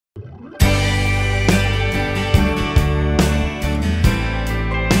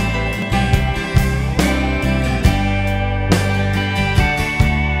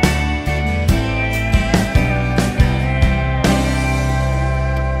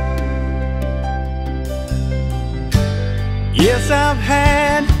Yes, I've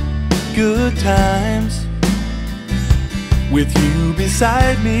had good times with you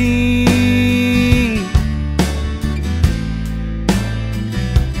beside me.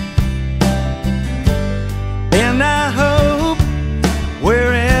 And I hope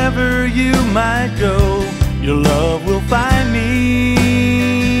wherever you might go, your love will find me.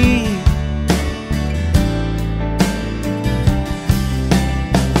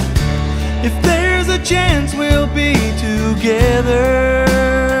 If there's a chance we'll be together,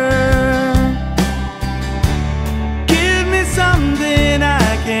 give me something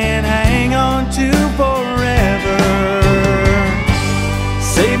I can hang on to forever.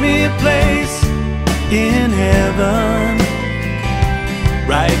 Save me a place in heaven,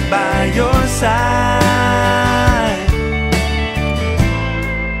 right by your side.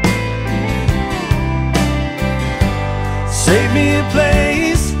 Save me a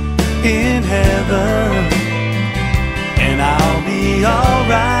place in heaven, and I'll be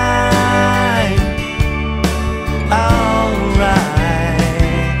alright, alright.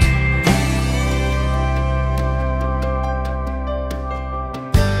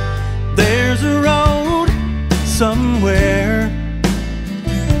 There's a road somewhere,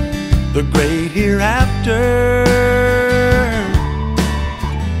 the great hereafter,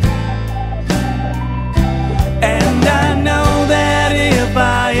 and I know that if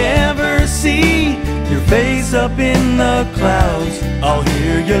I ever see your face up in the clouds, I'll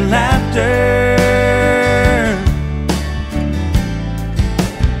hear your laughter.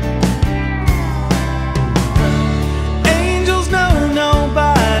 Angels know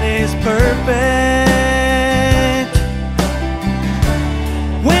nobody's perfect.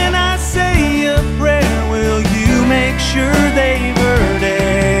 When I say a prayer, will you make sure they've heard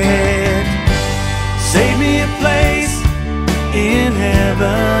it? Save me a place in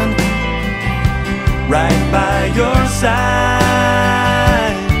heaven, right by your side.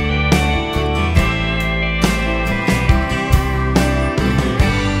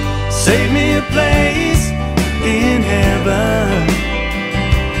 Save me a place in heaven,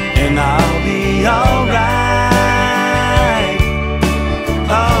 and I'll be alright,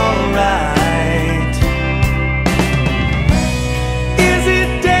 alright. Is it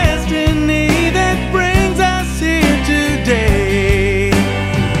destiny that brings us here today?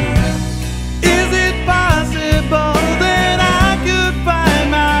 Is it possible that I could find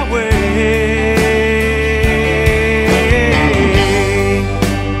my way?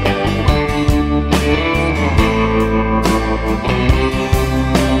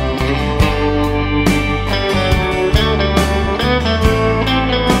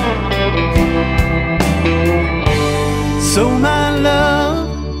 So my love,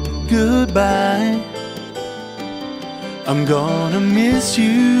 goodbye. I'm gonna miss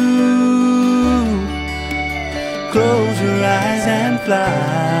you. Close your eyes and fly.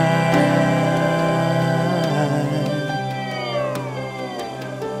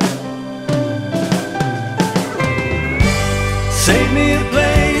 Save me a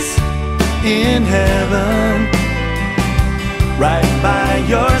place in heaven, right by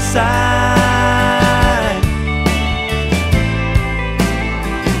your side.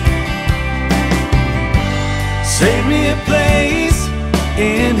 Save me a place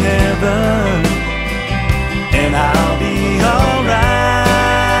in heaven, and I'll be alright.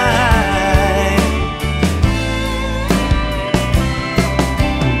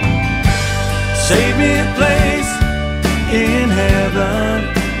 Save me a place